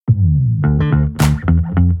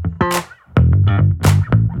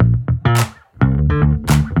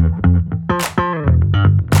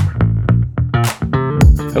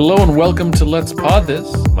Hello and welcome to Let's Pod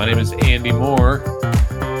This. My name is Andy Moore.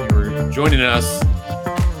 You're joining us,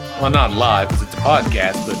 well, not live because it's a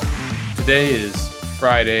podcast, but today is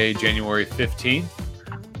Friday, January 15th.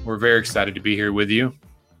 We're very excited to be here with you.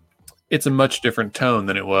 It's a much different tone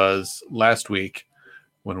than it was last week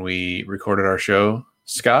when we recorded our show.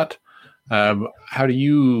 Scott, how do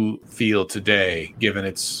you feel today, given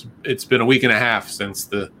it's been a week and a half since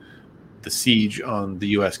the siege on the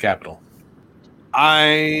U.S. Capitol?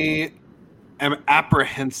 I am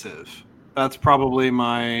apprehensive. That's probably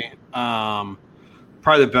my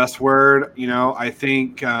probably the best word. You know, I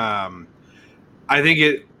think it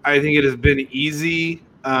has been easy.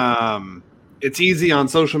 It's easy on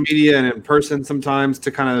social media and in person sometimes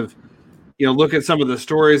to kind of, look at some of the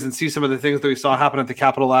stories and see some of the things that we saw happen at the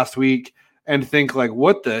Capitol last week and think like,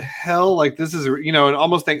 what the hell? Like this is, and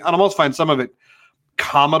almost find some of it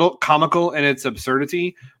comical in its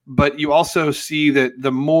absurdity. But you also see that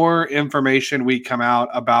the more information we come out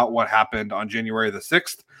about what happened on January the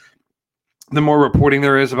 6th, the more reporting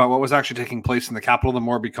there is about what was actually taking place in the Capitol, the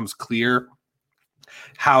more it becomes clear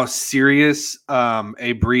how serious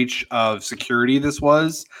a breach of security this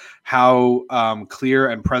was, how clear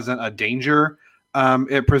and present a danger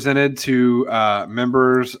it presented to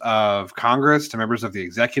members of Congress, to members of the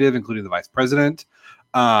executive, including the vice president,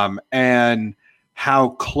 and how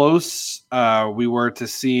close we were to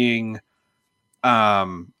seeing,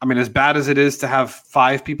 as bad as it is to have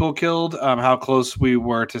 5 people killed, how close we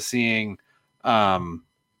were to seeing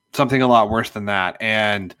something a lot worse than that.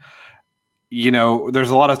 And, there's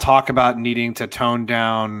a lot of talk about needing to tone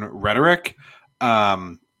down rhetoric.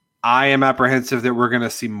 I am apprehensive that we're going to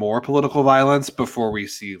see more political violence before we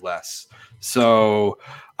see less. So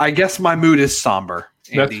I guess my mood is somber.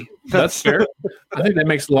 Andy. That's fair. I think that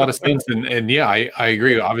makes a lot of sense. And yeah, I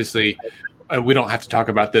agree. Obviously, we don't have to talk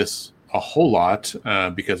about this a whole lot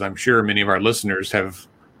because I'm sure many of our listeners have,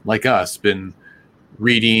 like us, been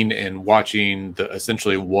reading and watching the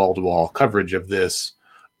essentially wall-to-wall coverage of this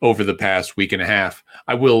over the past week and a half.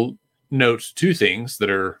 I will note 2 things that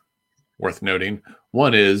are worth noting.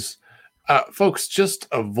 One is, folks, just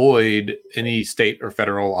avoid any state or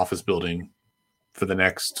federal office building for the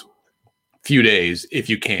next few days if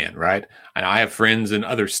you can, right? And I have friends in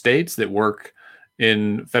other states that work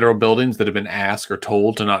in federal buildings that have been asked or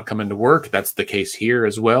told to not come into work. That's the case here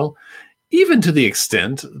as well, even to the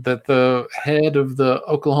extent that the head of the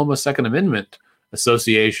Oklahoma Second Amendment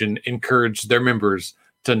Association encouraged their members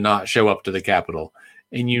to not show up to the Capitol.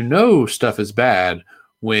 And stuff is bad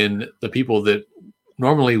when the people that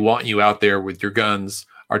normally want you out there with your guns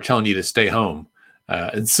are telling you to stay home.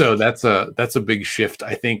 And so that's a big shift,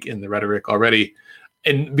 I think, in the rhetoric already.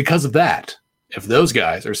 And because of that, if those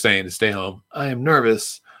guys are saying to stay home, I am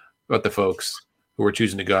nervous about the folks who are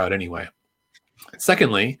choosing to go out anyway.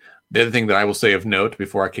 Secondly, the other thing that I will say of note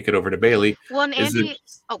before I kick it over to Bailey. Well, and Andy,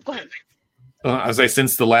 go ahead. As I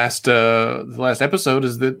since the last episode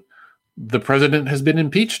is that the president has been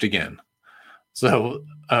impeached again. So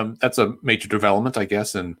that's a major development, I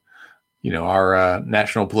guess, in our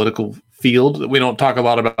national political field. We don't talk a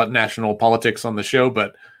lot about national politics on the show,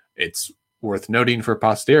 but it's worth noting for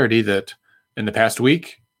posterity that in the past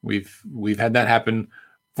week we've had that happen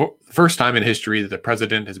for the first time in history that the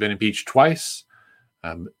president has been impeached twice.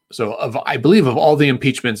 I believe of all the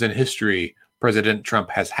impeachments in history, President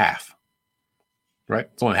Trump has half. Right?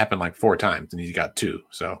 It's only happened like 4 times, and he's got 2.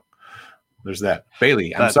 So there's that.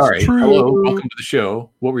 Bailey, I'm sorry. True. Hello, welcome to the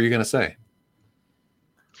show. What were you going to say?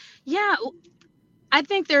 Yeah, I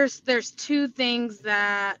think there's 2 things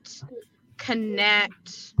that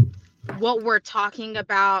connect what we're talking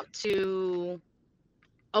about to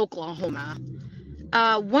Oklahoma.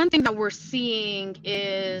 One thing that we're seeing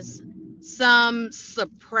is some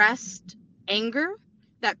suppressed anger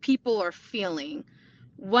that people are feeling.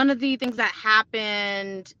 One of the things that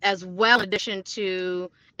happened as well, in addition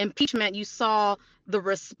to impeachment, you saw the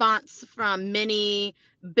response from many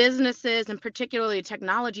businesses and particularly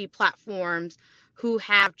technology platforms who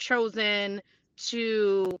have chosen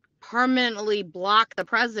to permanently block the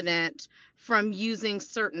president from using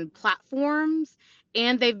certain platforms.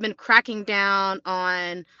 And they've been cracking down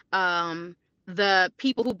on the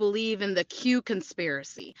people who believe in the Q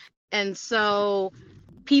conspiracy. And so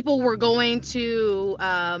people were going to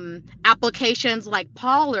applications like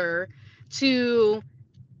Parler to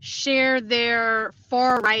share their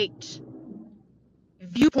far-right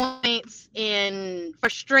viewpoints and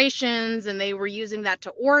frustrations, and they were using that to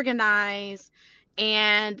organize.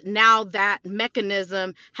 And now that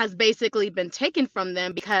mechanism has basically been taken from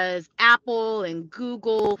them because Apple and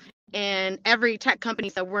Google and every tech company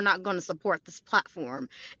said we're not going to support this platform.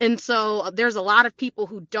 And so there's a lot of people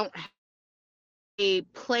who don't have a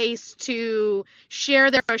place to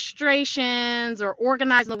share their frustrations or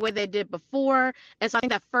organize in the way they did before. And so I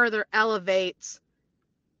think that further elevates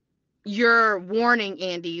your warning,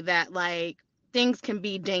 Andy, that like things can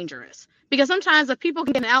be dangerous. Because sometimes if people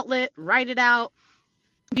can get an outlet, write it out,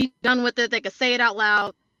 be done with it, they can say it out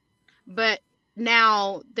loud, but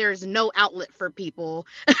now there's no outlet for people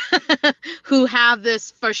who have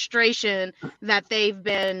this frustration that they've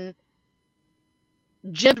been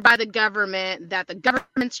gypped by the government, that the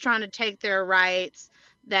government's trying to take their rights,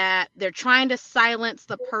 that they're trying to silence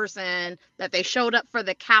the person that they showed up for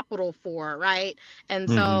the Capitol for, right? And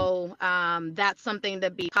so that's something to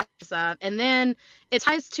be cautious of. And then it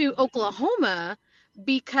ties to Oklahoma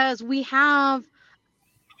because we have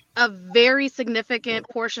a very significant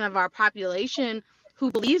portion of our population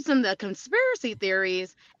who believes in the conspiracy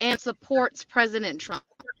theories and supports President Trump.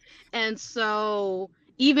 And so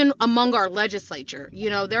even among our legislature, you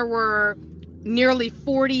know, there were nearly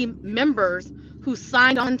 40 members who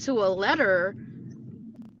signed on to a letter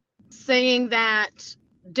saying that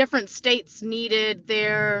different states needed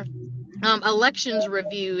their elections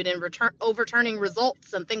reviewed and overturning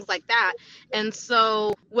results and things like that. And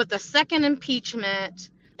so with the second impeachment,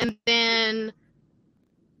 and then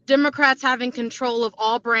Democrats having control of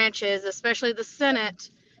all branches, especially the Senate,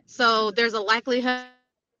 so there's a likelihood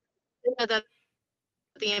that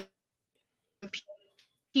the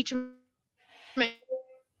impeachment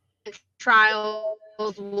trials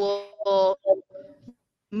will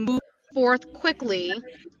move forth quickly.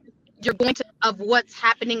 You're going to of what's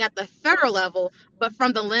happening at the federal level, but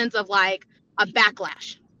from the lens of like a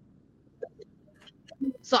backlash.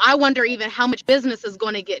 So I wonder even how much business is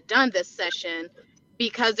going to get done this session,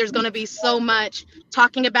 because there's going to be so much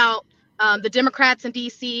talking about the Democrats in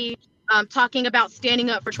DC, talking about standing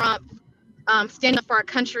up for Trump, standing up for our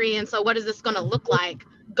country. And so what is this going to look like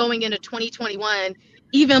going into 2021,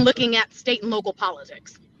 even looking at state and local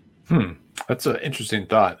politics? That's an interesting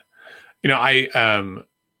thought. You know,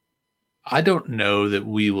 I don't know that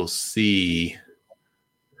we will see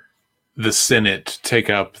the Senate take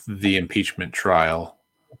up the impeachment trial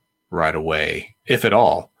right away, if at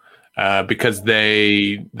all, because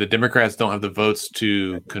the Democrats don't have the votes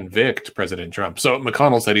to convict President Trump. So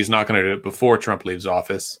McConnell said he's not going to do it before Trump leaves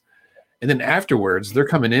office. And then afterwards, they're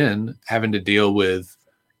coming in having to deal with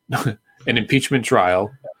an impeachment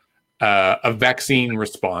trial, a vaccine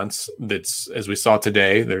response that's, as we saw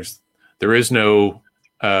today, there is no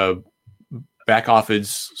back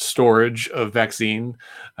office storage of vaccine.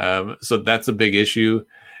 So that's a big issue.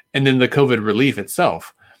 And then the COVID relief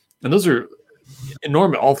itself. And those are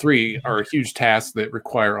enormous. All three are huge tasks that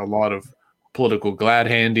require a lot of political glad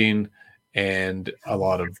handing and a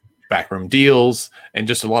lot of backroom deals and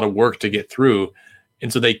just a lot of work to get through.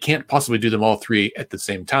 And so they can't possibly do them all three at the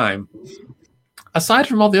same time, aside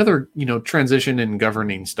from all the other, transition and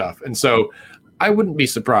governing stuff. And so I wouldn't be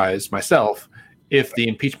surprised myself if the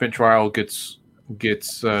impeachment trial gets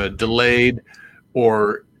delayed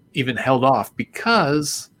or even held off,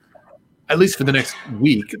 because at least for the next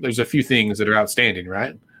week, there's a few things that are outstanding,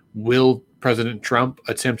 right? Will President Trump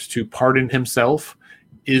attempt to pardon himself?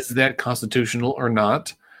 Is that constitutional or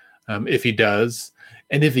not? If he does,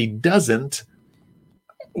 and if he doesn't,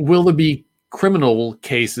 will there be criminal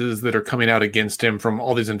cases that are coming out against him from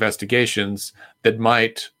all these investigations that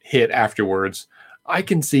might hit afterwards? I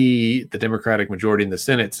can see the Democratic majority in the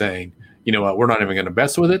Senate saying, you know what, we're not even going to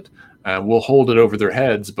mess with it. We'll hold it over their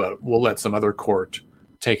heads, but we'll let some other court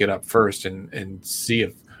take it up first and see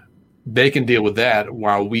if they can deal with that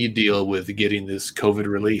while we deal with getting this COVID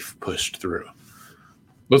relief pushed through.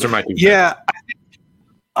 Those are my two. Yeah,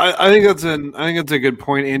 I think that's a good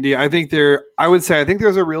point, Andy. I think there's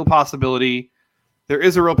a real possibility. There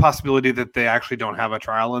is a real possibility that they actually don't have a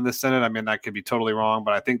trial in the Senate. I mean, that could be totally wrong,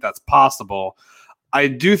 but I think that's possible. I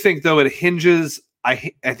do think, though, it hinges.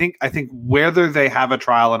 I think whether they have a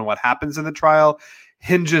trial and what happens in the trial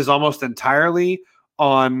hinges almost entirely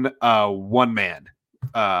on one man,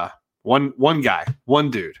 one guy, one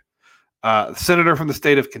dude, senator from the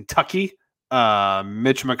state of Kentucky,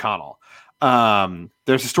 Mitch McConnell.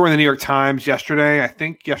 There's a story in the New York Times yesterday,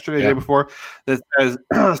 the day before, that says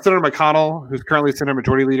Senator McConnell, who's currently Senate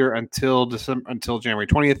Majority Leader until January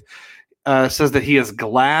 20th, says that he is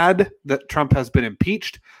glad that Trump has been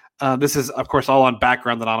impeached. This is, of course, all on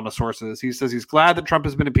background anonymous sources. He says he's glad that Trump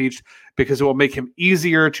has been impeached because it will make it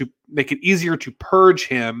easier to purge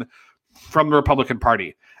him from the Republican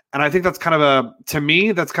Party. And I think that's kind of to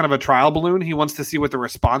me, that's kind of a trial balloon. He wants to see what the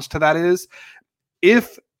response to that is.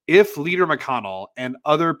 If Leader McConnell and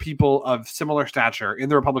other people of similar stature in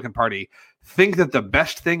the Republican Party think that the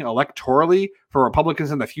best thing electorally for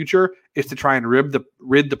Republicans in the future is to try and rid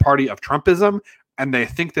the party of Trumpism, and they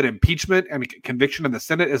think that impeachment and conviction in the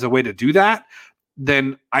Senate is a way to do that,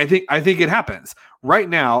 then I think it happens. Right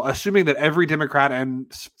now, assuming that every Democrat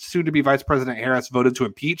and soon-to-be Vice President Harris voted to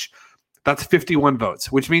impeach, that's 51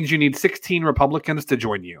 votes, which means you need 16 Republicans to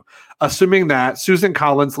join you. Assuming that Susan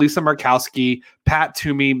Collins, Lisa Murkowski, Pat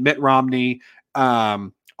Toomey, Mitt Romney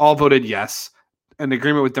all voted yes in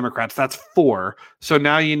agreement with Democrats, that's 4. So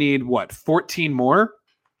now you need, 14 more?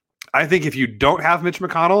 I think if you don't have Mitch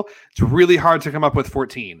McConnell, it's really hard to come up with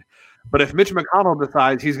 14. But if Mitch McConnell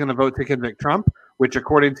decides he's going to vote to convict Trump, which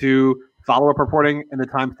according to follow-up reporting in the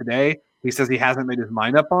Times today, he says he hasn't made his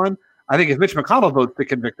mind up on, I think if Mitch McConnell votes to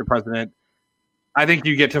convict the president, I think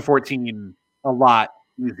you get to 14 a lot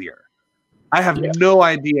easier. I have no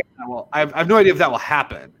idea. I have no idea if that will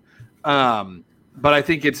happen. But I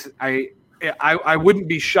think I wouldn't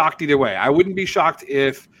be shocked either way. I wouldn't be shocked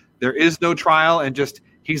if there is no trial and just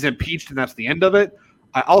he's impeached and that's the end of it.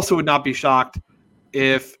 I also would not be shocked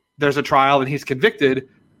if there's a trial and he's convicted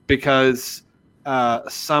because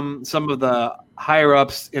some of the higher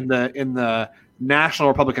ups in the National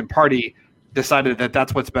Republican Party decided that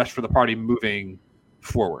that's what's best for the party moving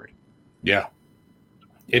forward. Yeah.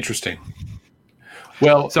 Interesting.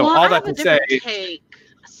 Well, all that to say.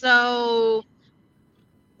 So,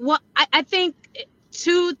 I think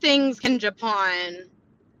 2 things hinge upon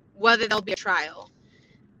whether there'll be a trial.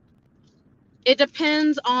 It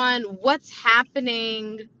depends on what's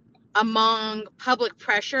happening among public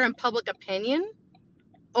pressure and public opinion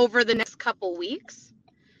over the next couple weeks.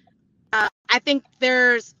 I think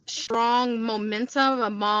there's strong momentum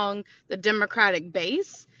among the Democratic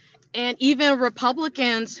base and even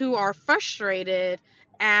Republicans who are frustrated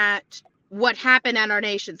at what happened at our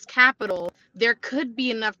nation's capital. There could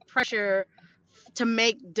be enough pressure to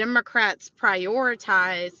make Democrats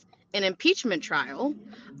prioritize an impeachment trial.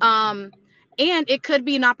 And it could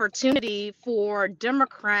be an opportunity for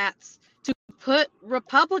Democrats to put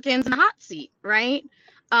Republicans in the hot seat, right?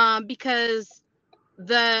 Because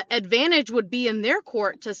the advantage would be in their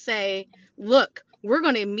court to say, look, we're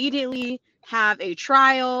going to immediately have a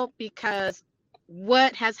trial because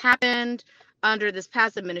what has happened under this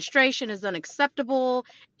past administration is unacceptable,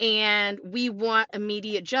 and we want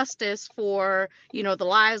immediate justice for, the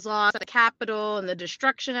lives lost at the Capitol and the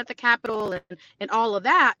destruction at the Capitol and all of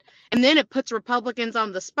that. And then it puts Republicans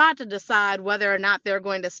on the spot to decide whether or not they're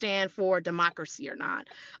going to stand for democracy or not.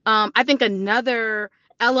 I think another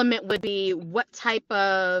element would be what type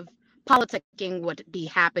of politicking would be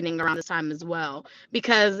happening around this time as well,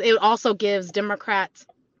 because it also gives Democrats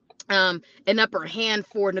an upper hand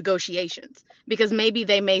for negotiations, because maybe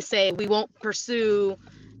they may say we won't pursue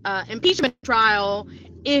impeachment trial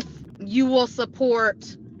if you will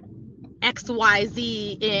support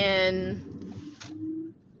XYZ in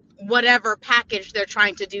whatever package they're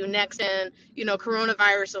trying to do next in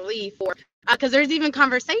coronavirus relief, or because there's even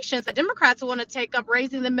conversations that Democrats want to take up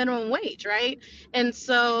raising the minimum wage, right? And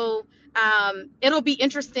so it'll be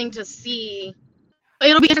interesting to see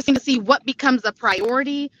what becomes a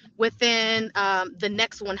priority within the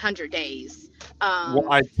next 100 days.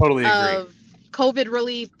 I totally agree. Of COVID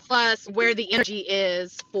relief plus where the energy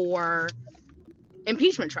is for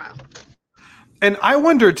impeachment trial. And I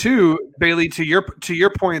wonder too, Bailey, to your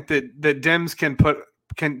point that Dems can put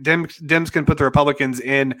the Republicans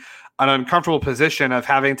in an uncomfortable position of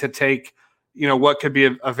having to take, what could be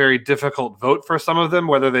a very difficult vote for some of them,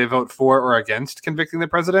 whether they vote for or against convicting the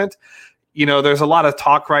president. There's a lot of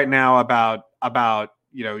talk right now about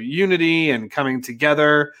unity and coming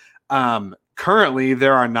together. Currently,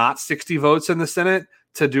 there are not 60 votes in the Senate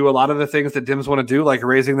to do a lot of the things that Dems want to do, like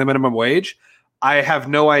raising the minimum wage. I have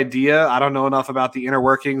no idea. I don't know enough about the inner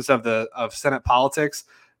workings of Senate politics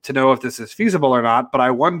to know if this is feasible or not. But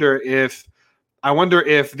I wonder if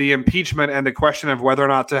the impeachment and the question of whether or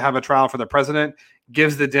not to have a trial for the president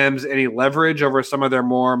gives the Dems any leverage over some of their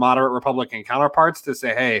more moderate Republican counterparts to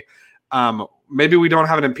say, hey, maybe we don't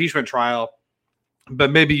have an impeachment trial,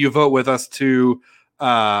 but maybe you vote with us to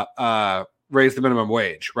raise the minimum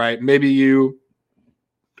wage, right? Maybe you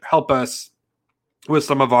help us with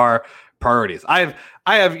some of our priorities. I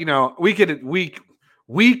have,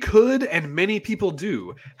 we could, and many people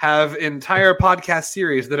do, have entire podcast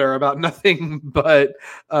series that are about nothing but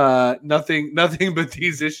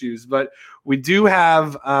these issues. But we do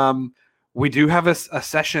have a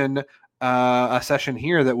session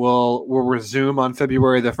here that will resume on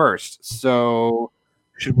February the 1st. So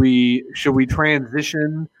should we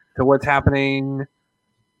transition to what's happening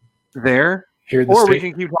there, or we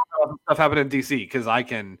can keep talking about stuff happening in DC? Because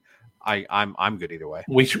I'm good either way.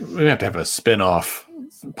 We have to have a spin-off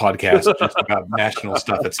podcast just about national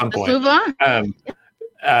stuff at some point. Let's move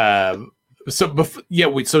on.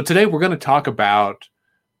 So today we're going to talk about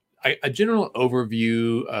a general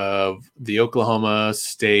overview of the Oklahoma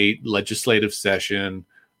State legislative session,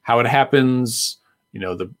 how it happens,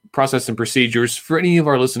 the process and procedures for any of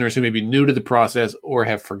our listeners who may be new to the process or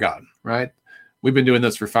have forgotten, right? We've been doing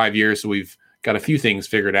this for 5 years, so we've got a few things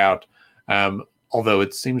figured out. Although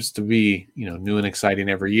it seems to be, new and exciting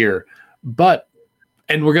every year.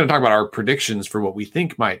 And we're going to talk about our predictions for what we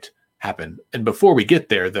think might happen. And before we get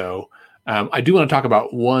there, though, I do want to talk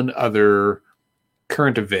about one other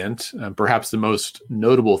current event, perhaps the most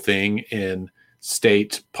notable thing in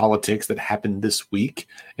state politics that happened this week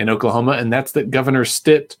in Oklahoma, and that's that Governor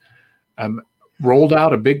Stitt rolled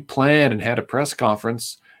out a big plan and had a press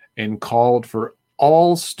conference and called for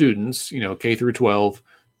all students, K through 12,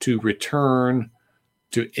 to return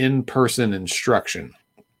to in-person instruction.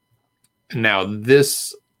 Now,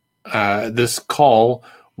 this call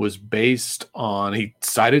was based on, he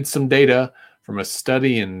cited some data from a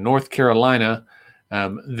study in North Carolina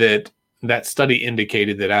that study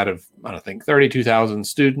indicated that out of, I think, 32,000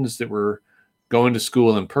 students that were going to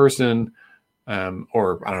school in person,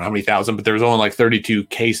 or I don't know how many thousand, but there was only like 32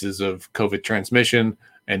 cases of COVID transmission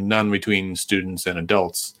and none between students and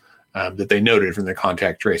adults that they noted from their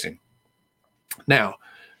contact tracing. Now,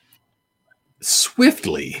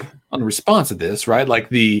 swiftly on response to this, right? Like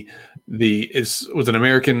it was an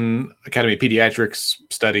American Academy of Pediatrics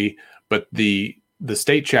study, but the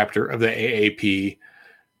state chapter of the AAP,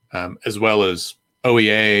 as well as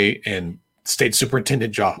OEA and State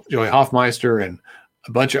Superintendent Joey Hoffmeister and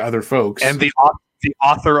a bunch of other folks, and the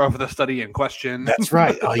author of the study in question. That's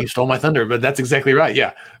right. Oh, you stole my thunder, but that's exactly right.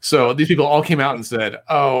 Yeah. So these people all came out and said,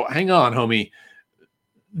 "Oh, hang on, homie.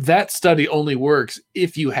 That study only works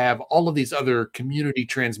if you have all of these other community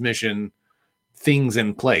transmission things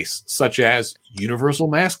in place, such as universal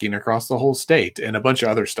masking across the whole state and a bunch of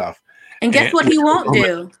other stuff." And guess what he won't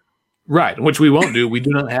do? Right. Which we won't do. We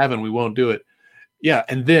do not have, and we won't do it. Yeah.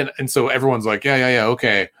 And so everyone's like, yeah,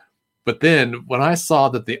 okay. But then when I saw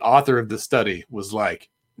that the author of the study was like,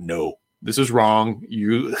 "No, this is wrong.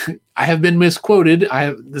 I have been misquoted.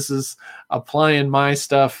 This is applying my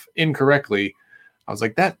stuff incorrectly." I was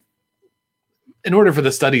like, that, in order for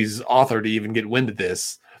the study's author to even get wind of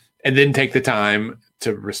this and then take the time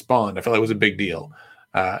to respond, I felt like it was a big deal.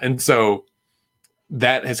 And so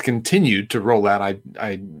that has continued to roll out.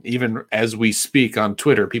 I even as we speak on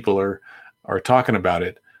Twitter, people are talking about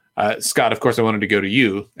it. Scott, of course, I wanted to go to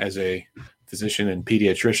you as a physician and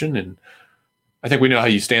pediatrician, and I think we know how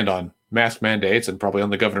you stand on mask mandates and probably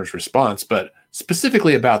on the governor's response, but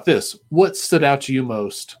specifically about this, what stood out to you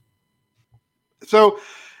most? So,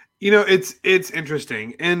 it's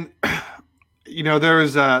interesting, and I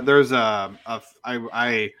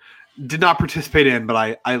did not participate in,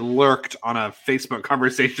 but I lurked on a Facebook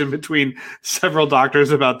conversation between several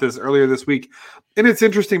doctors about this earlier this week, and it's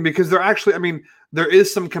interesting because there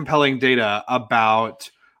is some compelling data about.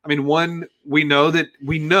 One, we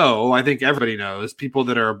know, I think everybody knows, people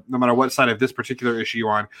that are, no matter what side of this particular issue you're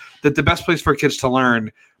on, that the best place for kids to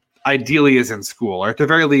learn ideally is in school, or at the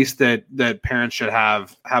very least that parents should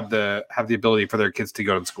have the ability for their kids to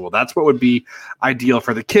go to school. That's what would be ideal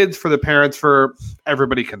for the kids, for the parents, for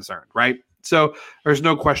everybody concerned, right? So there's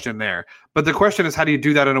no question there. But the question is, how do you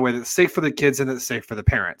do that in a way that's safe for the kids and that's safe for the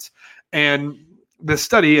parents? And the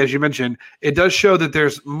study, as you mentioned, it does show that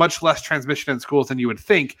there's much less transmission in schools than you would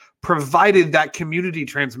think, provided that community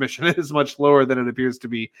transmission is much lower than it appears to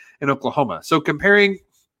be in Oklahoma. So comparing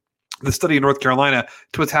the study in North Carolina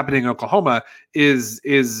to what's happening in Oklahoma is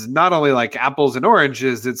not only like apples and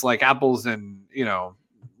oranges, it's like apples and,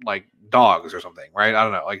 like dogs or something, right? I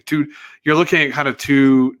don't know, like you're looking at kind of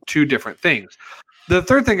two different things. The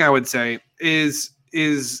third thing I would say is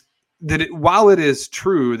that while it is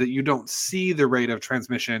true that you don't see the rate of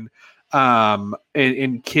transmission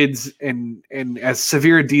in kids and as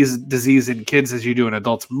severe disease in kids as you do in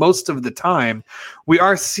adults, most of the time we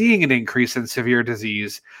are seeing an increase in severe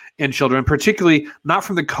disease in children, particularly not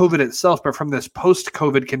from the COVID itself, but from this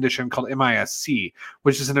post-COVID condition called MIS-C,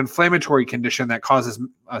 which is an inflammatory condition that causes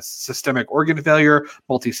a systemic organ failure,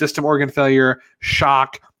 multi-system organ failure,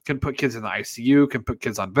 shock, can put kids in the ICU, can put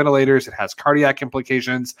kids on ventilators. It has cardiac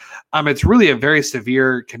implications. It's really a very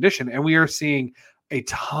severe condition, and we are seeing a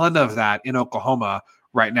ton of that in Oklahoma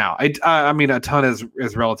right now. I mean, a ton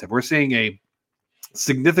is relative. We're seeing a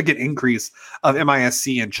significant increase of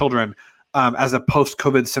MIS-C in children as a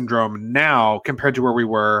post-COVID syndrome now compared to where we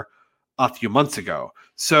were a few months ago.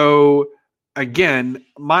 So again,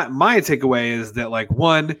 my takeaway is that, like,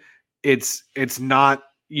 one, it's not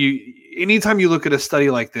you. Anytime you look at a study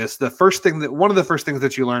like this, one of the first things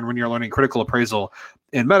that you learn when you're learning critical appraisal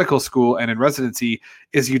in medical school and in residency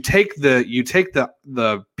is you take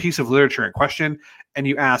the piece of literature in question and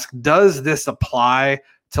you ask, does this apply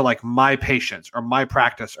to like my patients or my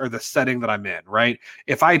practice or the setting that I'm in, right?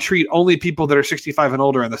 If I treat only people that are 65 and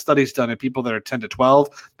older and the study's done in people that are 10 to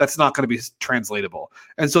 12, that's not going to be translatable.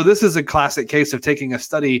 And so this is a classic case of taking a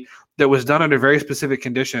study that was done under very specific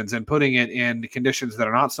conditions and putting it in conditions that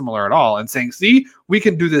are not similar at all and saying, see, we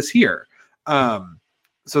can do this here.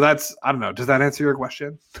 So that's, I don't know, does that answer your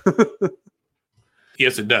question?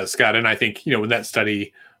 Yes, it does, Scott. And I think, when that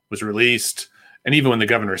study was released and even when the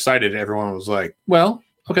governor cited it, everyone was like, well,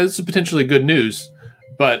 okay, this is potentially good news,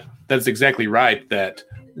 but that's exactly right that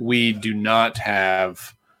we do not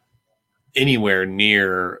have anywhere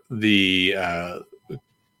near the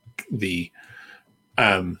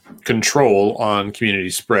control on community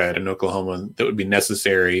spread in Oklahoma that would be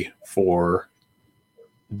necessary for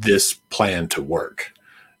this plan to work.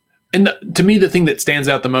 And to me, the thing that stands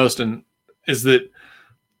out the most is that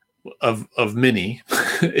of many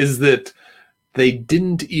is that they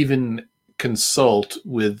didn't even consult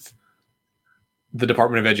with the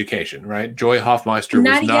Department of Education, right? Joy Hoffmeister was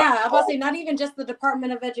not. Yeah, I was about to say not even just the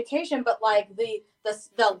Department of Education, but like the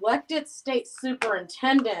elected state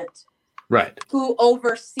superintendent, right, who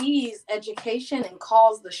oversees education and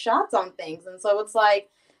calls the shots on things. And so it's like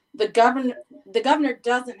the governor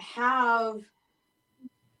doesn't have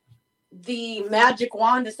the magic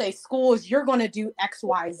wand to say, schools, you're going to do X,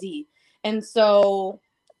 Y, Z. And so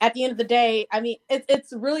at the end of the day, I mean,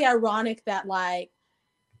 it's really ironic that like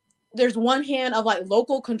there's one hand of like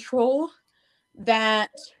local control that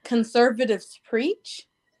conservatives preach,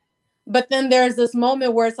 but then there's this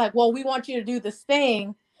moment where it's like, well, we want you to do this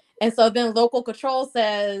thing. And so then local control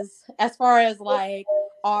says, as far as like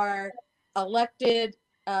our elected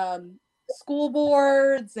school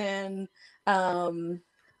boards and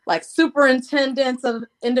like superintendents of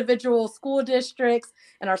individual school districts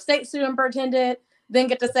and our state superintendent, then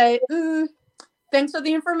get to say, thanks for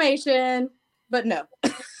the information, but no.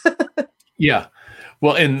 Yeah.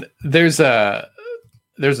 Well, and there's a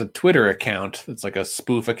Twitter account that's like a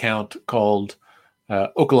spoof account called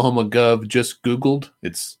Oklahoma Gov just Googled.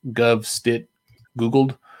 It's Gov Stit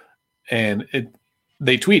Googled. And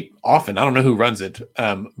they tweet often. I don't know who runs it,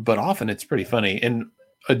 but often it's pretty funny. And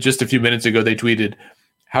just a few minutes ago, they tweeted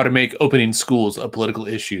how to make opening schools a political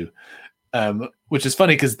issue. Which is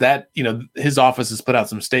funny because that, his office has put out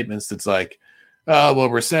some statements that's like, well,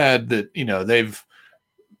 we're sad that, they've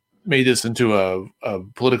made this into a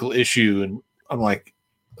political issue. And I'm like,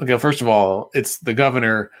 okay, first of all, it's the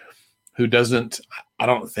governor who I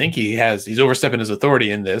don't think he's overstepping his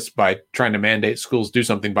authority in this by trying to mandate schools do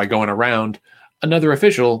something by going around another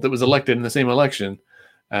official that was elected in the same election,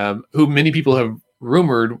 who many people have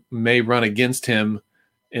rumored may run against him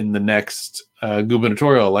in the next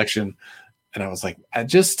gubernatorial election. And I was like, it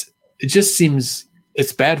just seems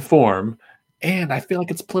it's bad form, and I feel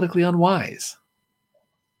like it's politically unwise.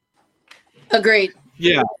 Agreed.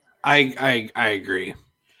 Yeah, I agree.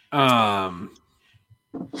 But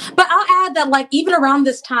I'll add that, like, even around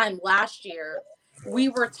this time last year, we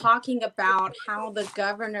were talking about how the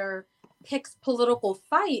governor picks political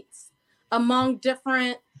fights among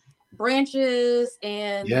different branches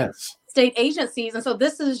and state agencies. And so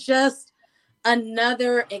this is just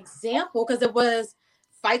another example, because it was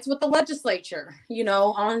fights with the legislature,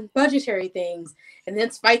 on budgetary things, and then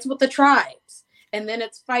it's fights with the tribes, and then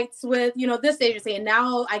it's fights with, this agency. And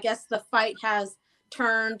now I guess the fight has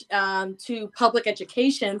turned to public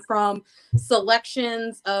education from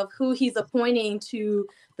selections of who he's appointing to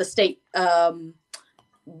the state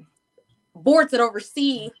boards that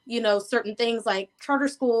oversee, certain things like charter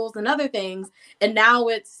schools and other things. And now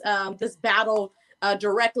it's this battle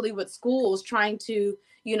directly with schools, trying to,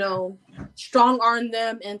 strong arm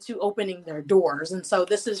them into opening their doors. And so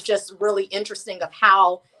this is just really interesting of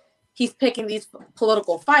how he's picking these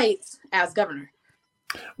political fights as governor.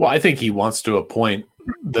 Well, I think he wants to appoint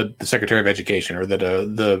the Secretary of Education or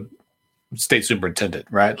the state superintendent,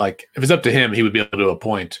 right? Like, if it's up to him, he would be able to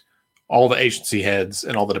appoint all the agency heads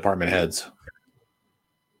and all the department heads.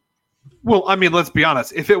 Well, I mean, let's be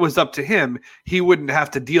honest. If it was up to him, he wouldn't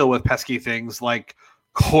have to deal with pesky things like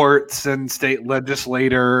courts and state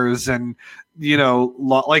legislators and,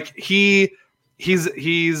 law. Like he's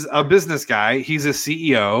a business guy. He's a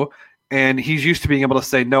CEO. And he's used to being able to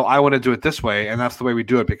say, no, I want to do it this way. And that's the way we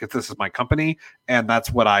do it because this is my company. And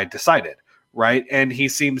that's what I decided. Right. And he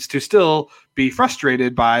seems to still be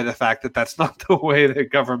frustrated by the fact that that's not the way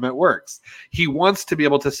that government works. He wants to be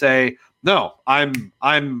able to say, no,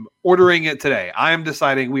 I'm ordering it today. I'm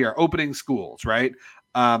deciding we are opening schools. Right.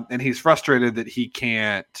 And he's frustrated that he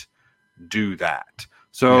can't do that.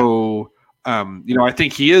 So, I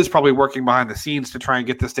think he is probably working behind the scenes to try and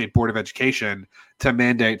get the State Board of Education to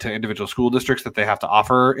mandate to individual school districts that they have to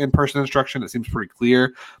offer in-person instruction. It seems pretty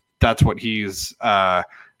clear that's what he's kind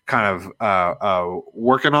of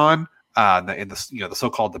working on in the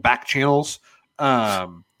so-called the back channels.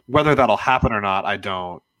 Whether that'll happen or not, I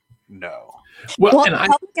don't know. Well,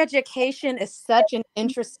 public education is such an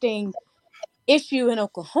interesting issue in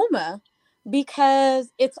Oklahoma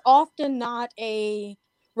because it's often not a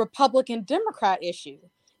Republican Democrat issue.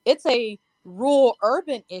 It's a rural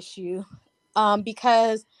urban issue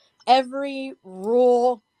because every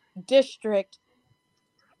rural district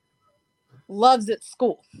loves its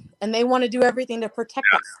school and they want to do everything to protect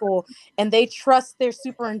that school and they trust their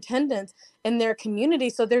superintendents in their community.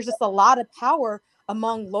 So there's just a lot of power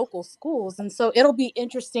among local schools. And so it'll be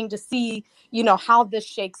interesting to see, how this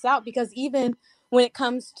shakes out, because even when it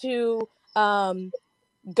comes to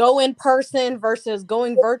go in person versus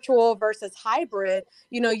going virtual versus hybrid,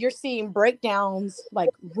 you're seeing breakdowns like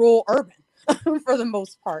rural urban for the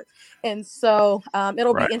most part. And so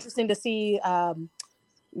it'll be interesting to see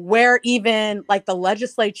where even like the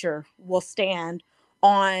legislature will stand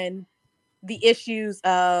on the issues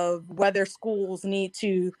of whether schools need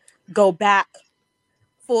to go back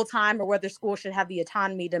full time or whether schools should have the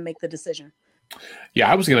autonomy to make the decision. Yeah,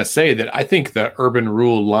 I was going to say that I think the urban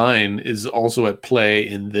rural line is also at play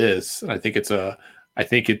in this. I think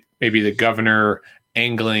it may be the governor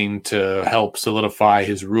angling to help solidify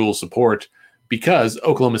his rural support because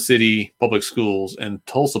Oklahoma City Public Schools and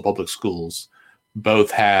Tulsa Public Schools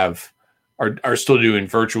both are still doing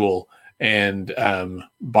virtual and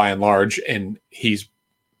by and large, and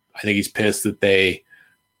I think he's pissed that they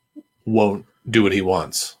won't do what he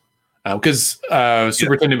wants. Because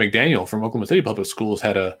Superintendent McDaniel from Oklahoma City Public Schools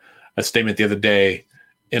had a statement the other day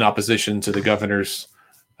in opposition to the governor's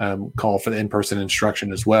call for the in-person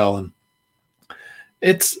instruction as well. And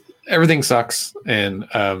everything sucks. And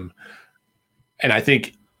I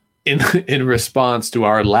think in response to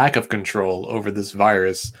our lack of control over this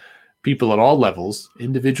virus, people at all levels,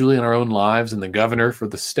 individually in our own lives and the governor for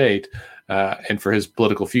the state and for his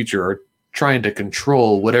political future are trying to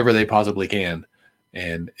control whatever they possibly can.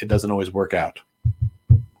 And it doesn't always work out.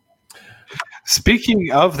 Speaking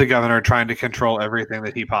of the governor trying to control everything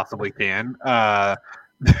that he possibly can,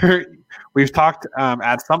 we've talked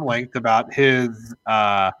at some length about his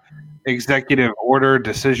executive order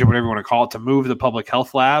decision, whatever you want to call it, to move the public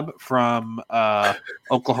health lab from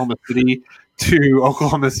Oklahoma City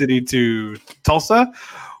to Tulsa.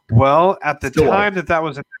 Well, at the time that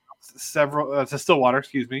was announced, to Stillwater,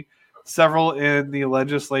 several in the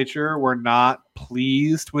legislature were not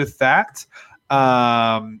pleased with that.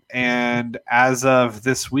 And as of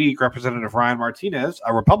this week, Representative Ryan Martinez,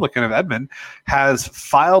 a Republican of Edmond, has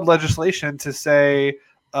filed legislation to say,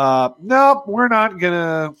 nope, we're not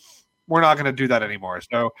gonna do that anymore.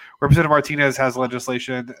 So Representative Martinez has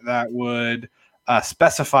legislation that would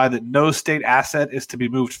specify that no state asset is to be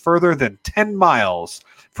moved further than 10 miles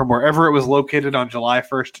from wherever it was located on July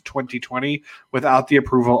 1st, 2020, without the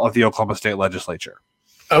approval of the Oklahoma State Legislature.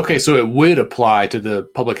 Okay, so it would apply to the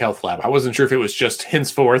public health lab. I wasn't sure if it was just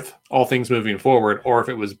henceforth, all things moving forward, or if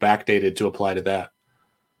it was backdated to apply to that.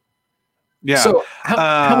 Yeah. So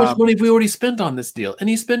how much money have we already spent on this deal? And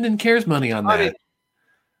he's spending CARES money on that.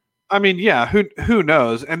 I mean, yeah, who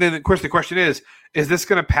knows? And then, of course, the question is this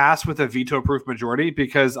going to pass with a veto-proof majority?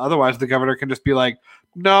 Because otherwise the governor can just be like,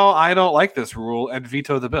 no, I don't like this rule, and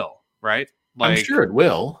veto the bill, right? I'm sure it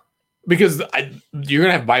will. Because you're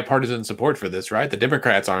going to have bipartisan support for this, right? The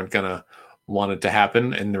Democrats aren't going to want it to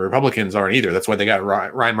happen, and the Republicans aren't either. That's why they got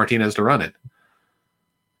Ryan Martinez to run it.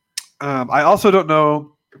 I also don't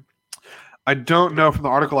know. I don't know from the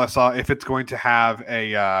article I saw if it's going to have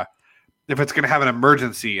an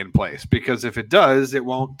emergency in place, because if it does, it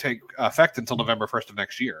won't take effect until November 1st of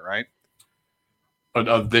next year, right?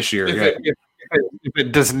 Of this year, if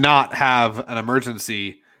it does not have an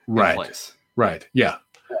emergency in place. Right, yeah.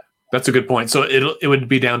 That's a good point. So it would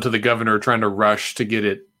be down to the governor trying to rush to get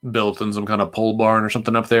it built in some kind of pole barn or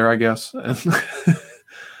something up there, I guess.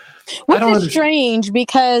 Which is strange,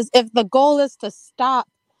 because if the goal is to stop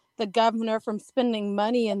the governor from spending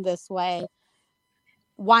money in this way,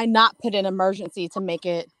 why not put an emergency to make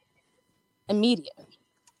it immediate?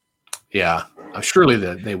 Yeah, surely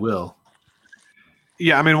they will.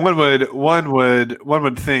 Yeah, I mean, one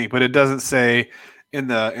would think, but it doesn't say in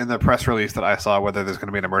the press release that I saw whether there's going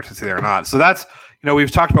to be an emergency there or not. So that's, we've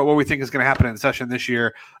talked about what we think is going to happen in session this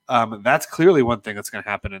year. That's clearly one thing that's going to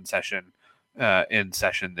happen in session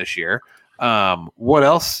this year. What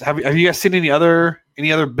else have you guys seen any other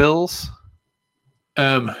bills?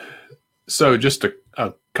 So just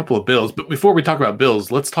a couple of bills, but before we talk about bills,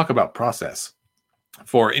 let's talk about process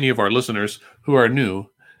for any of our listeners who are new.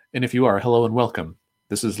 And if you are, hello and welcome.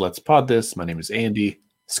 This is Let's Pod This. My name is Andy.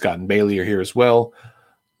 Scott and Bailey are here as well.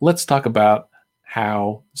 Let's talk about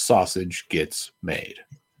how sausage gets made.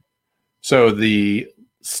 So the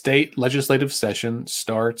state legislative session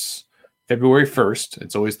starts February 1st.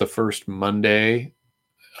 It's always the first Monday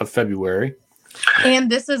of February. And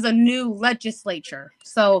this is a new legislature.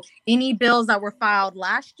 So any bills that were filed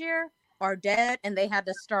last year are dead, and they had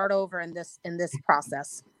to start over in this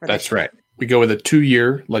process. That's right. We go with a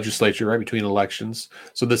 2-year legislature right between elections.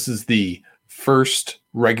 So this is the first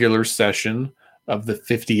regular session of the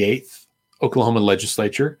 58th Oklahoma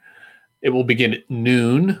legislature. It will begin at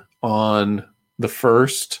noon on the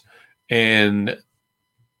 1st, and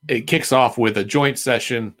it kicks off with a joint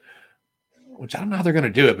session, which I don't know how they're going to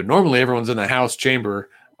do it, but normally everyone's in the House chamber.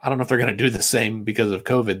 I don't know if they're going to do the same because of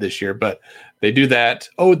COVID this year, but they do that.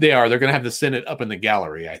 Oh, they are. They're going to have the Senate up in the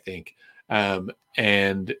gallery, I think.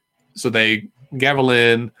 And so they gavel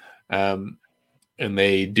in, and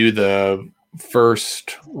they do the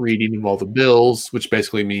first reading of all the bills, which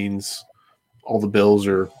basically means all the bills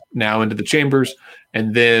are now into the chambers.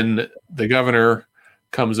 And then the governor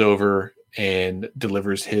comes over and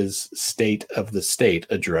delivers his State of the State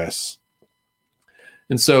address.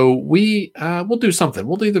 And so we'll do something.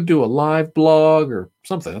 We'll either do a live blog or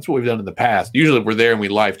something. That's what we've done in the past. Usually we're there and we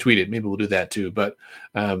live tweet it. Maybe we'll do that too. But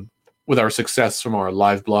with our success from our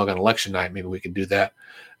live blog on election night, maybe we can do that.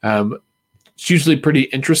 It's usually pretty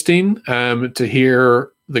interesting to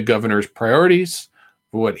hear the governor's priorities,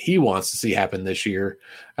 what he wants to see happen this year.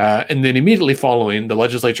 And then immediately following, the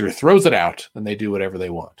legislature throws it out and they do whatever they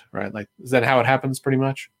want, right? Like, is that how it happens pretty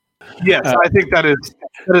much? Yes, I think that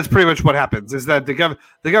is pretty much what happens. Is that the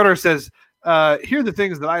governor says, here are the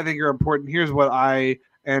things that I think are important. Here's what I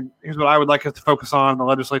would like us to focus on. The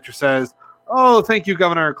legislature says, oh, thank you,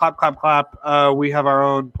 Governor. Clap, clap, clap. We have our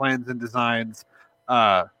own plans and designs.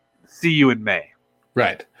 See you in May.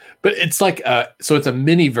 Right. But it's like, so it's a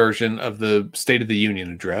mini version of the State of the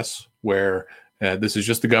Union address where this is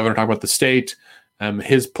just the governor talking about the state,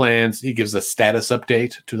 his plans. He gives a status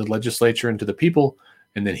update to the legislature and to the people.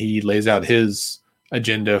 And then he lays out his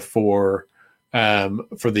agenda for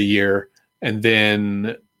the year, and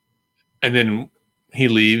then he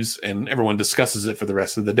leaves, and everyone discusses it for the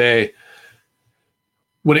rest of the day.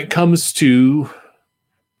 When it comes to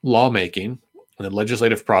lawmaking and the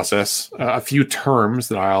legislative process, a few terms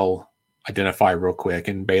that I'll identify real quick,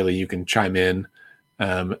 and Bailey, you can chime in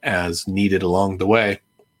as needed along the way.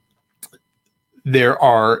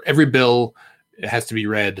 Every bill has to be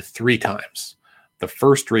read 3 times. The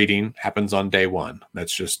first reading happens on day 1.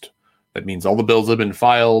 That means all the bills that have been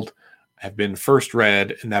filed have been first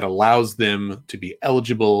read, and that allows them to be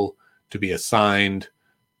eligible to be assigned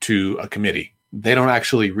to a committee. They don't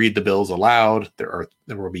actually read the bills aloud. There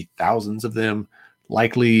will be thousands of them,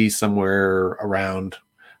 likely somewhere around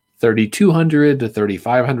 3,200 to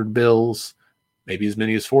 3,500 bills, maybe as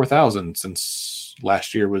many as 4,000 since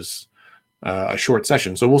last year was a short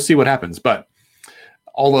session. So we'll see what happens. But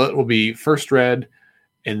all of it will be first read,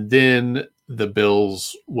 and then the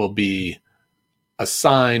bills will be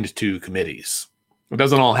assigned to committees. It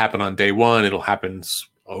doesn't all happen on day 1. It'll happen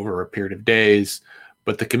over a period of days,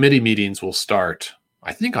 but the committee meetings will start,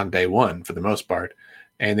 I think, on day 1 for the most part,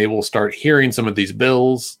 and they will start hearing some of these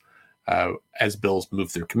bills as bills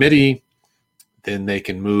move through committee. Then they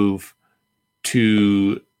can move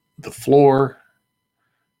to the floor,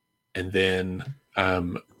 and then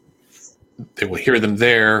they will hear them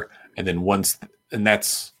there, and then once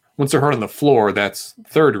they're heard on the floor, that's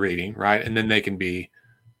third reading, right? And then they can be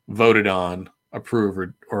voted on,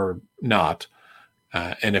 approved or not.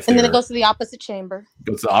 And then it goes to the opposite chamber.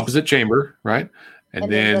 Goes to the opposite chamber, right?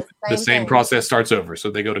 And then the same process starts over. So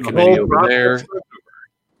they go to committee over there. So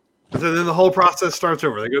then the whole process starts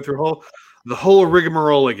over. They go through the whole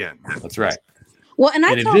rigmarole again. That's right. Well, and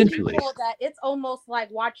I tell people that it's almost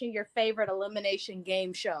like watching your favorite elimination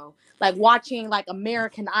game show, like watching like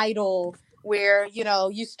American Idol, where,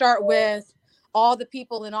 you start with all the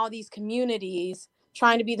people in all these communities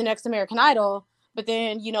trying to be the next American Idol. But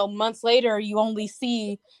then, months later, you only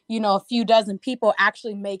see, a few dozen people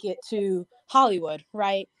actually make it to Hollywood,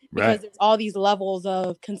 right? because Right. there's all these levels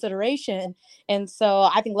of consideration. And so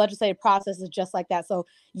I think legislative process is just like that. So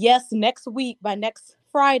yes, next week, by next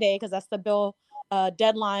Friday, because that's the bill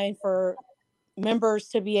deadline for members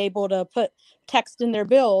to be able to put text in their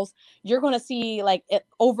bills, you're going to see like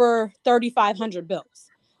over 3,500 bills.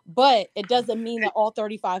 But it doesn't mean that all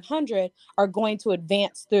 3,500 are going to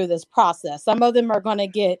advance through this process. Some of them are going to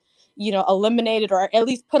get, eliminated or at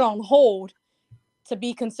least put on hold to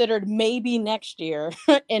be considered maybe next year.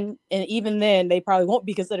 and even then, they probably won't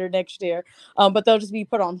be considered next year, but they'll just be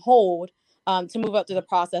put on hold to move up through the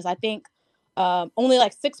process. I think only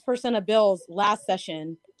like 6% of bills last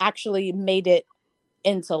session actually made it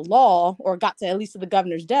into law or got to at least to the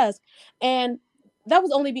governor's desk. And that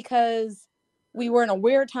was only because we were in a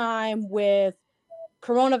weird time with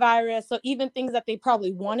coronavirus. So even things that they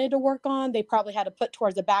probably wanted to work on, they probably had to put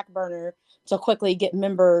towards the back burner to quickly get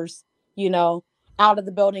members, out of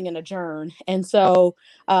the building and adjourn. And so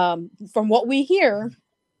from what we hear,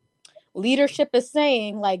 leadership is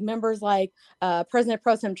saying, like members like President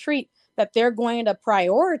Pro Tem Treat, that they're going to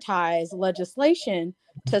prioritize legislation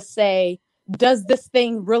to say, does this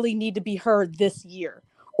thing really need to be heard this year?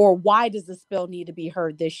 Or why does this bill need to be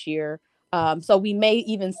heard this year? So we may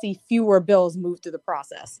even see fewer bills move through the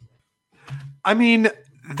process. I mean,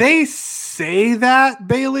 they say that,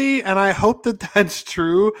 Bailey, and I hope that that's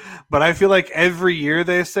true, but I feel like every year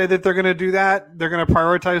they say that they're going to do that. They're going to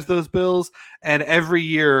prioritize those bills, and every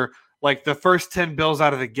year, like the first 10 bills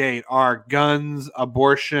out of the gate are guns,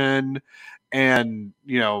 abortion, and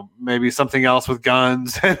maybe something else with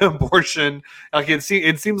guns and abortion. Like it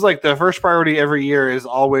seems like the first priority every year is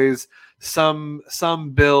always some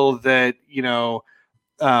bill that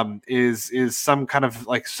is some kind of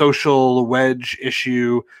like social wedge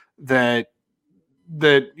issue that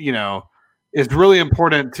is really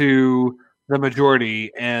important to the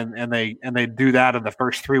majority, and they do that in the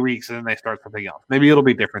first 3 weeks, and then they start something else. Maybe it'll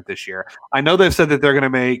be different this year. I know they've said that they're going to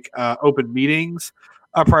make open meetings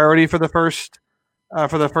a priority for the first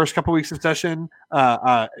couple weeks of session.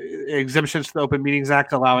 Exemptions to the Open Meetings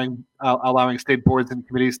Act allowing state boards and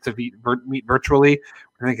committees to meet virtually,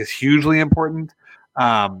 I think is hugely important.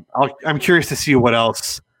 I'm curious to see what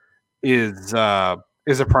else is a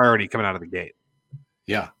priority coming out of the gate.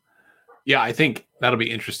 Yeah, I think that'll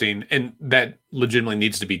be interesting, and that legitimately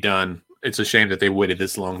needs to be done. It's a shame that they waited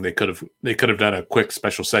this long. They could have done a quick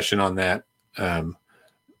special session on that.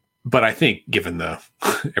 But I think given the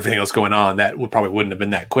everything else going on, that probably wouldn't have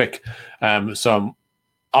been that quick. So I'm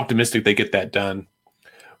optimistic they get that done.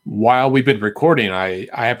 While we've been recording, I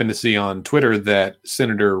happen to see on Twitter that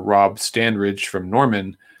Senator Rob Standridge from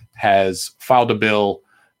Norman has filed a bill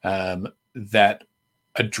that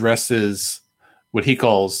addresses what he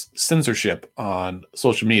calls censorship on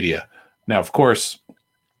social media. Now, of course,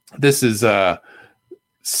 this is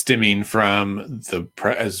stemming from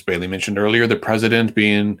as Bailey mentioned earlier, the president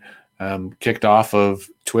being kicked off of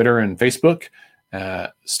Twitter and Facebook.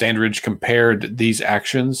 Standridge compared these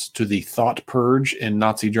actions to the thought purge in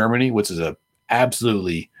Nazi Germany, which is a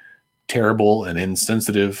absolutely terrible and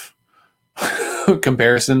insensitive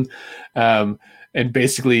comparison. And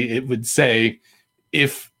basically, it would say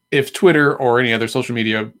if Twitter or any other social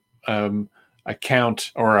media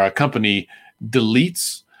account or a company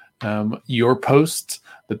deletes your posts,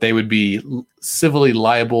 that they would be civilly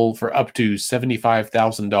liable for up to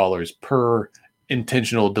 $75,000 per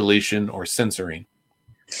intentional deletion or censoring.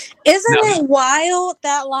 Isn't it wild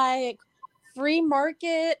that like free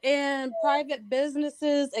market and private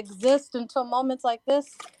businesses exist until moments like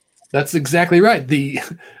this? That's exactly right.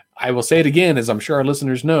 I will say it again, as I'm sure our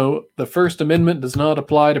listeners know, the First Amendment does not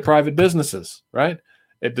apply to private businesses, right?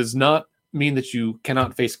 It does not mean that you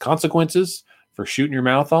cannot face consequences for shooting your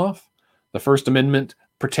mouth off. The First Amendment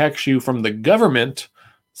protects you from the government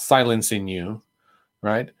silencing you,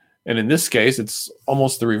 right? And in this case, it's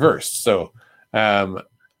almost the reverse. So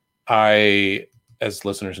I, as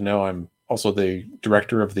listeners know, I'm also the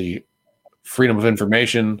director of the Freedom of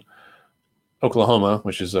Information Oklahoma,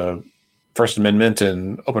 which is a First Amendment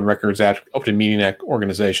and Open Records Act, Open Meeting Act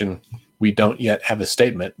organization. We don't yet have a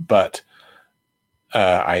statement, but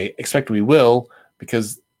I expect we will,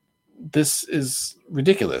 because this is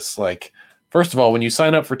ridiculous. Like, first of all, when you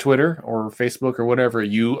sign up for Twitter or Facebook or whatever,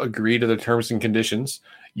 you agree to the terms and conditions.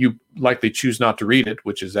 You likely choose not to read it,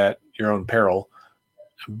 which is at your own peril,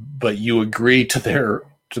 but you agree to their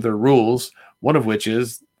rules, one of which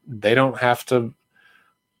is they don't have to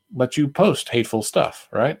let you post hateful stuff,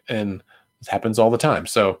 right? And this happens all the time.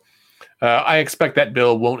 So I expect that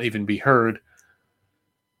bill won't even be heard,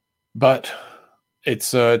 but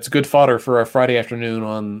it's good fodder for our Friday afternoon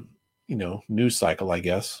on news cycle, I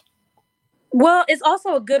guess. Well, it's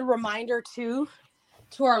also a good reminder too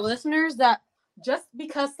to our listeners that just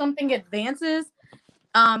because something advances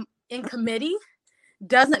in committee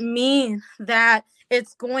doesn't mean that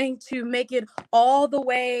it's going to make it all the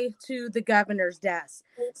way to the governor's desk.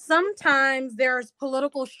 Sometimes there's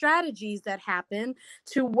political strategies that happen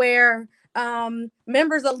to where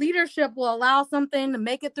members of leadership will allow something to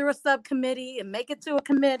make it through a subcommittee and make it to a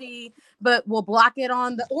committee, but will block it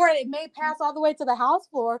on the, or it may pass all the way to the House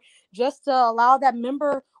floor just to allow that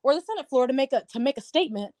member or the Senate floor to make a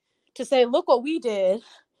statement to say, look what we did,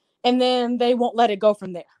 and then they won't let it go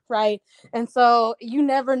from there, right? And so you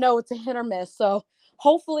never know, it's a hit or miss. So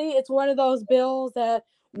hopefully it's one of those bills that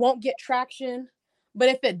won't get traction. But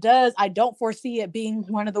if it does, I don't foresee it being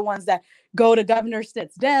one of the ones that go to Governor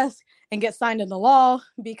Stitt's desk and get signed into law,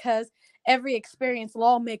 because every experienced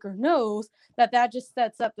lawmaker knows that that just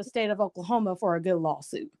sets up the state of Oklahoma for a good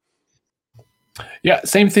lawsuit. Yeah,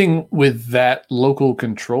 same thing with that local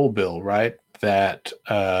control bill, right? That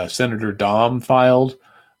Senator Dom filed,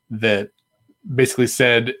 that basically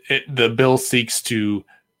said the bill seeks to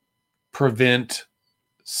prevent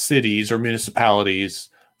cities or municipalities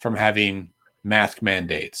from having mask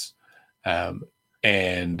mandates, but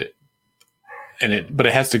it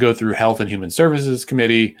has to go through Health and Human Services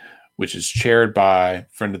Committee, which is chaired by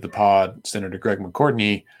friend of the pod, Senator Greg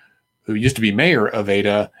McCordney, who used to be mayor of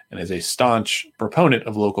Ada and is a staunch proponent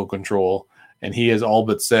of local control. And he has all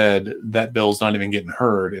but said that bill's not even getting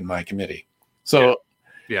heard in my committee. So,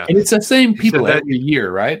 yeah. And it's the same people every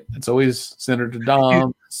year, right? It's always Senator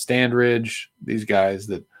Dom, Standridge, these guys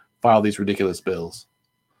that file these ridiculous bills.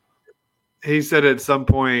 He said at some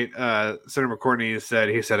point, Senator McCortney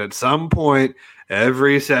said at some point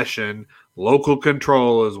every session, local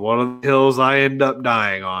control is one of the hills I end up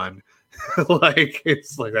dying on.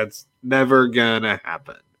 It's like that's never gonna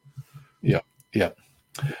happen. Yeah.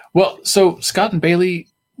 Well, so Scott and Bailey,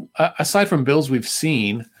 aside from bills we've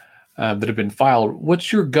seen that have been filed,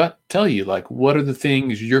 what's your gut tell you? Like, what are the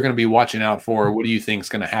things you're going to be watching out for? What do you think is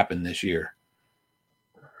going to happen this year?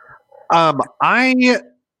 I'm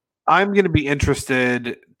going to be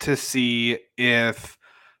interested to see if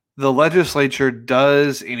the legislature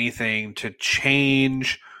does anything to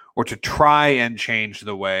change or to try and change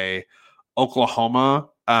the way Oklahoma,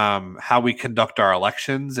 how we conduct our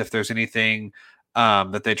elections. If there's anything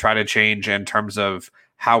that they try to change in terms of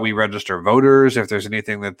how we register voters, if there's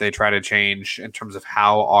anything that they try to change in terms of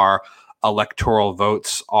how our electoral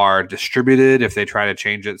votes are distributed, if they try to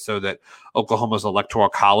change it so that Oklahoma's electoral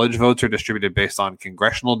college votes are distributed based on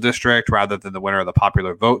congressional district rather than the winner of the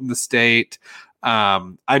popular vote in the state.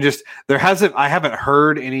 I haven't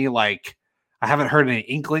heard any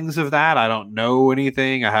inklings of that. I don't know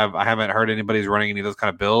anything. I haven't heard anybody's running any of those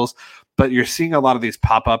kind of bills, but you're seeing a lot of these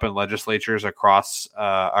pop up in legislatures across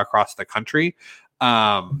the country,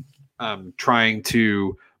 trying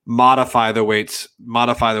to modify the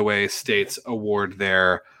way states award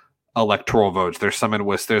their electoral votes.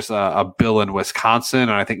 There's a bill in Wisconsin,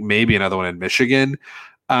 and I think maybe another one in Michigan,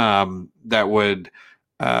 that would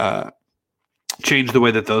change the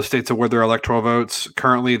way that those states award their electoral votes.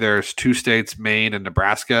 Currently, there's 2 states, Maine and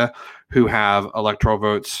Nebraska, who have electoral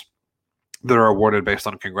votes that are awarded based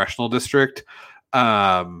on congressional district.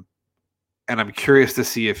 And I'm curious to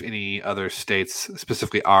see if any other states,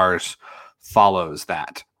 specifically ours, follows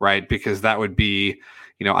that, right? Because that would be,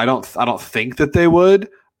 I don't think that they would,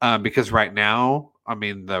 because right now, I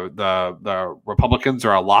mean, the Republicans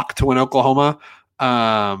are a lock to win Oklahoma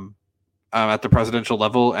at the presidential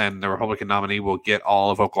level, and the Republican nominee will get all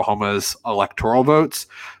of Oklahoma's electoral votes.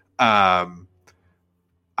 I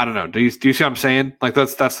don't know. Do you see what I'm saying? Like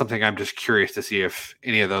that's something I'm just curious to see if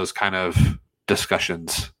any of those kind of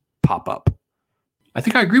discussions pop up. I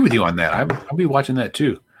think I agree with you on that. I'll be watching that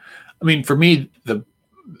too. I mean, for me,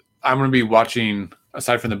 I'm going to be watching,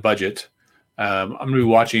 aside from the budget, I'm going to be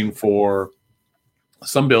watching for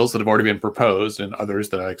some bills that have already been proposed and others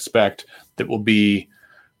that I expect that will be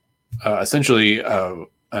essentially an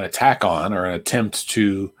attack on or an attempt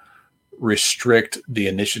to restrict the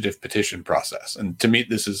initiative petition process. And to me,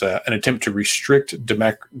 this is an attempt to restrict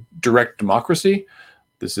direct democracy.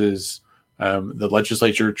 This is the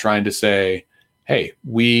legislature trying to say, hey,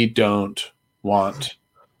 we don't want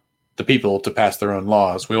the people to pass their own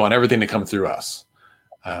laws. We want everything to come through us.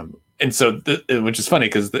 And so, which is funny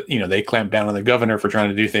because, they clamp down on the governor for trying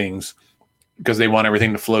to do things because they want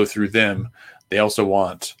everything to flow through them. They also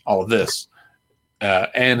want all of this.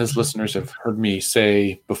 And as listeners have heard me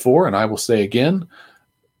say before, and I will say again,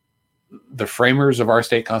 the framers of our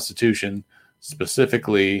state constitution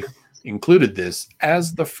specifically included this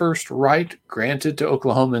as the first right granted to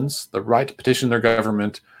Oklahomans, the right to petition their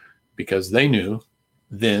government because they knew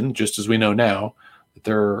then, just as we know now,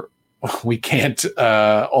 that we can't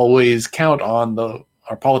always count on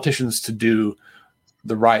our politicians to do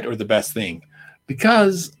the right or the best thing,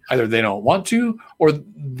 because either they don't want to, or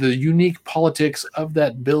the unique politics of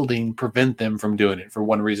that building prevent them from doing it for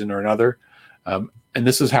one reason or another. And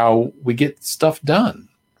this is how we get stuff done,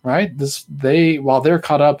 right? While they're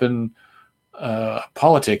caught up in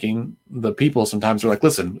politicking, the people sometimes are like,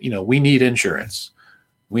 listen, we need insurance,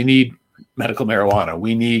 we need medical marijuana,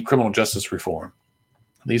 we need criminal justice reform.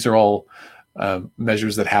 These are all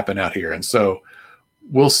measures that happen out here. And so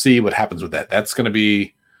we'll see what happens with that. That's going to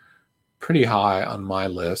be pretty high on my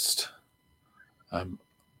list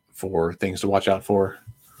for things to watch out for.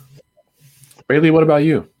 Bailey, what about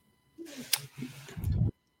you?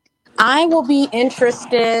 I will be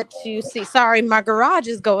interested to see. Sorry, my garage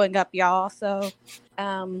is going up, y'all. So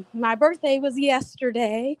my birthday was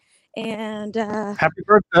yesterday. And happy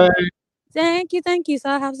birthday. Thank you. So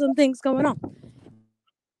I have some things going on.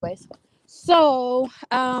 Anyways, so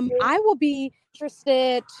I will be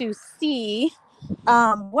interested to see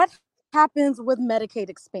what happens with Medicaid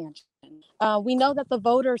expansion. We know that the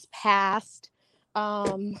voters passed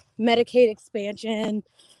Medicaid expansion.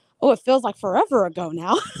 Oh, it feels like forever ago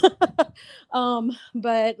now.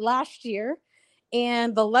 But last year,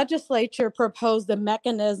 and the legislature proposed a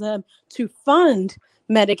mechanism to fund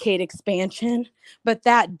Medicaid expansion, but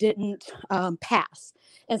that didn't pass.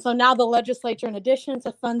 And so now the legislature, in addition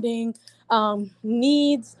to funding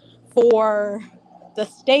needs for the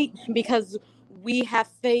state, because we have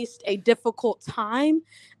faced a difficult time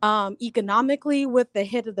economically with the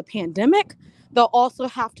hit of the pandemic, they'll also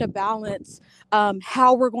have to balance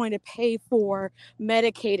how we're going to pay for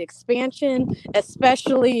Medicaid expansion,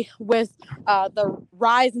 especially with the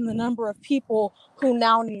rise in the number of people who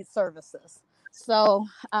now need services. So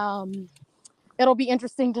it'll be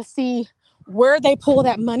interesting to see where they pull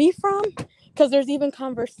that money from, because there's even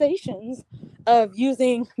conversations of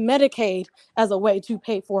using Medicaid as a way to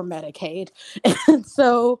pay for Medicaid. And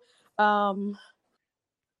so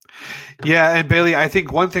yeah, and Bailey, I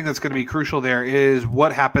think one thing that's going to be crucial there is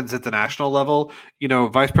what happens at the national level.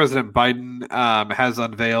 Vice President Biden has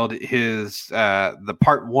unveiled his the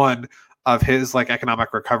part one of his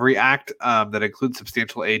Economic Recovery Act that includes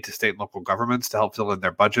substantial aid to state and local governments to help fill in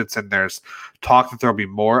their budgets. And there's talk that there'll be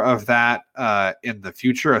more of that in the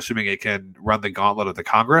future, assuming it can run the gauntlet of the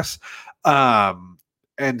Congress.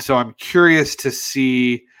 And so I'm curious to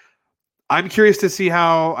see what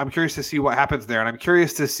happens there. And I'm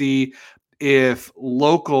curious to see if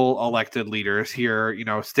local elected leaders here,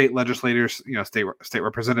 state legislators, state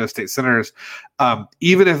representatives, state senators,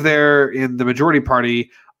 even if they're in the majority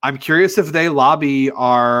party, I'm curious if they lobby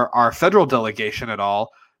our federal delegation at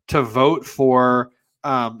all to vote for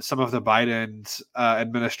some of the Biden's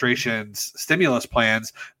administration's stimulus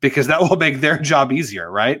plans, because that will make their job easier,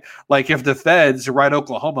 right? Like if the feds write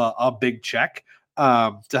Oklahoma a big check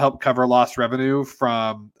to help cover lost revenue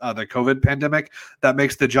from the COVID pandemic, that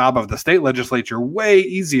makes the job of the state legislature way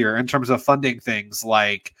easier in terms of funding things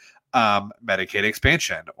like Medicaid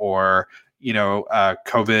expansion or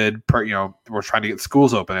COVID, we're trying to get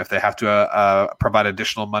schools open. If they have to provide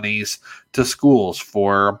additional monies to schools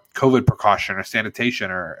for COVID precaution or sanitation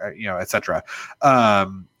or et cetera.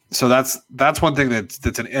 So that's one thing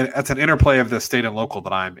that's an interplay of the state and local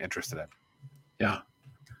that I'm interested in. Yeah.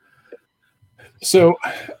 So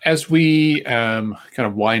as we kind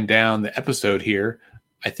of wind down the episode here,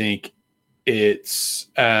 I think it's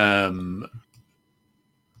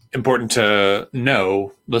important to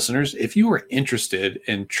know, listeners, if you are interested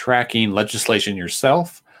in tracking legislation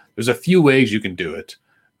yourself, there's a few ways you can do it.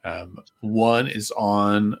 One is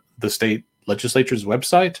on the state legislature's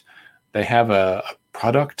website. They have a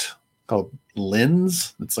product called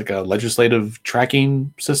Lens. It's like a legislative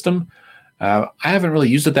tracking system. I haven't really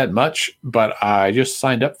used it that much, but I just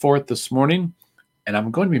signed up for it this morning, and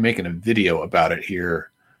I'm going to be making a video about it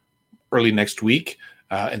here early next week.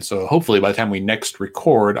 And so hopefully by the time we next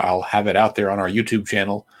record, I'll have it out there on our YouTube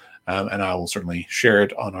channel, and I will certainly share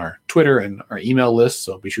it on our Twitter and our email list.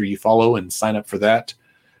 So be sure you follow and sign up for that.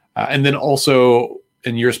 And then also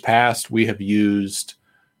in years past, we have used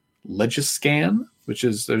Legiscan,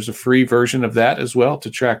 there's a free version of that as well to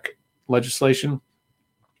track legislation.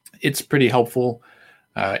 It's pretty helpful.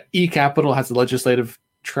 eCapital has a legislation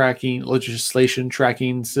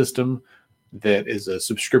tracking system that is a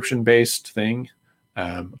subscription-based thing.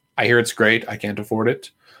 I hear it's great. I can't afford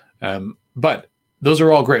it. But those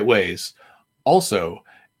are all great ways. Also,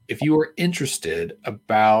 if you are interested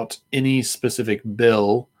about any specific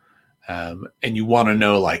bill and you want to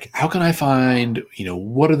know, how can I find,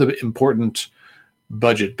 what are the important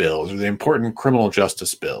budget bills or the important criminal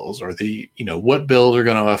justice bills or the, what bills are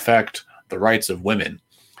going to affect the rights of women.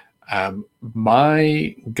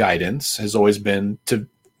 My guidance has always been to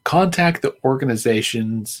contact the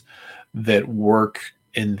organizations that work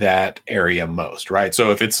in that area most, right?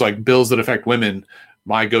 So if it's like bills that affect women,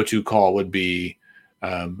 my go-to call would be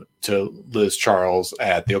to Liz Charles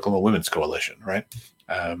at the Oklahoma Women's Coalition, right?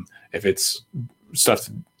 If it's stuff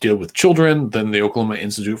to deal with children, then the Oklahoma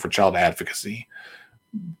Institute for Child Advocacy.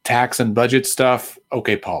 Tax and budget stuff,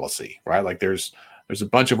 OK Policy, right? Like there's a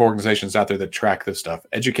bunch of organizations out there that track this stuff.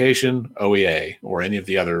 Education, OEA, or any of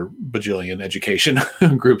the other bajillion education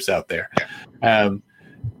groups out there. And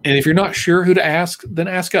if you're not sure who to ask, then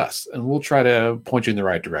ask us, and we'll try to point you in the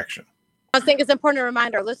right direction. I think it's important to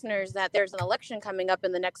remind our listeners that there's an election coming up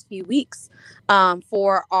in the next few weeks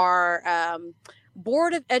for our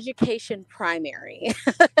Board of Education primary.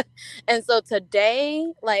 And so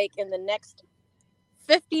today, like in the next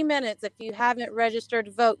 50 minutes, if you haven't registered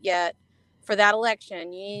to vote yet for that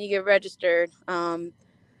election, you need to get registered.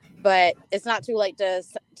 But it's not too late to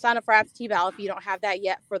sign up for absentee ballot if you don't have that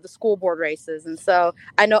yet for the school board races. And so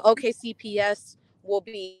I know OKCPS will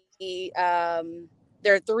be,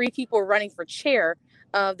 there are 3 people running for chair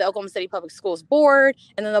of the Oklahoma City Public Schools Board.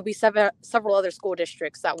 And then there'll be several other school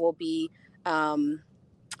districts that will be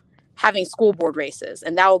having school board races.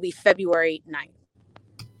 And that will be February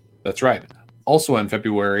 9th. That's right. Also in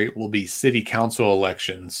February will be city council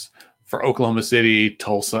elections for Oklahoma City,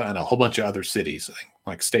 Tulsa, and a whole bunch of other cities. I think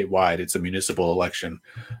like statewide, it's a municipal election.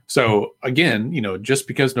 So again, just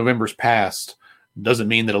because November's passed doesn't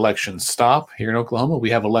mean that elections stop here in Oklahoma. We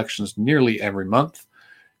have elections nearly every month.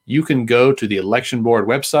 You can go to the election board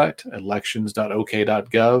website,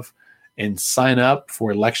 elections.ok.gov, and sign up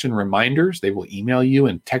for election reminders. They will email you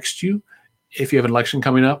and text you if you have an election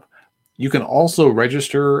coming up. You can also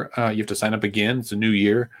register. You have to sign up again. It's a new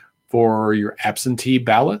year for your absentee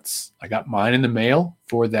ballots. I got mine in the mail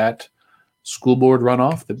for that school board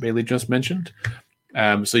runoff that Bailey just mentioned.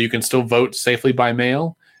 So you can still vote safely by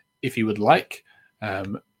mail if you would like,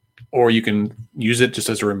 or you can use it just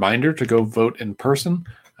as a reminder to go vote in person.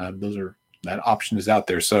 That option is out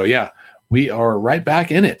there. So yeah, we are right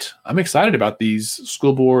back in it. I'm excited about these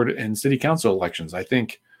school board and city council elections. I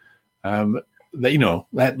think that,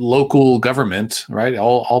 that local government, right?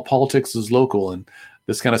 All politics is local, and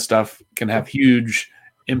this kind of stuff can have huge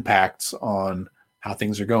impacts on how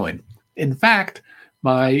things are going. In fact,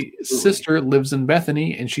 my sister lives in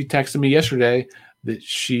Bethany, and she texted me yesterday that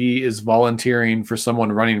she is volunteering for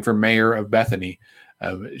someone running for mayor of Bethany.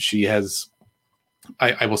 She has,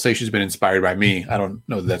 I will say she's been inspired by me. I don't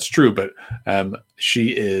know that that's true, but she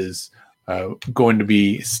is going to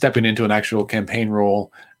be stepping into an actual campaign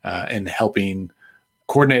role and helping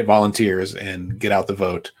coordinate volunteers and get out the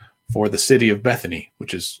vote for the city of Bethany,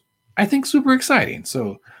 which is, I think, super exciting.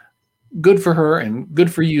 So good for her and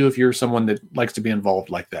good for you if you're someone that likes to be involved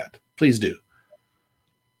like that. Please do.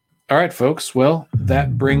 All right, folks. Well,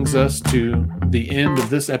 that brings us to the end of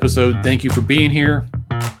this episode. Thank you for being here.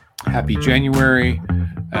 Happy January.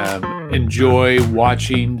 Enjoy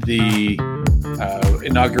watching the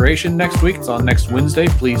inauguration next week. It's on next Wednesday.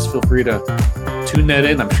 Please feel free to tune that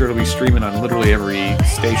in. I'm sure it'll be streaming on literally every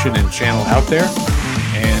station and channel out there.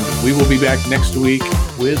 And we will be back next week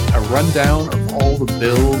with a rundown of all the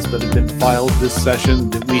bills that have been filed this session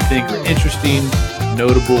that we think are interesting,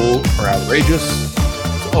 notable, or outrageous.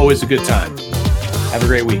 It's always a good time. Have a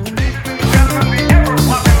great week.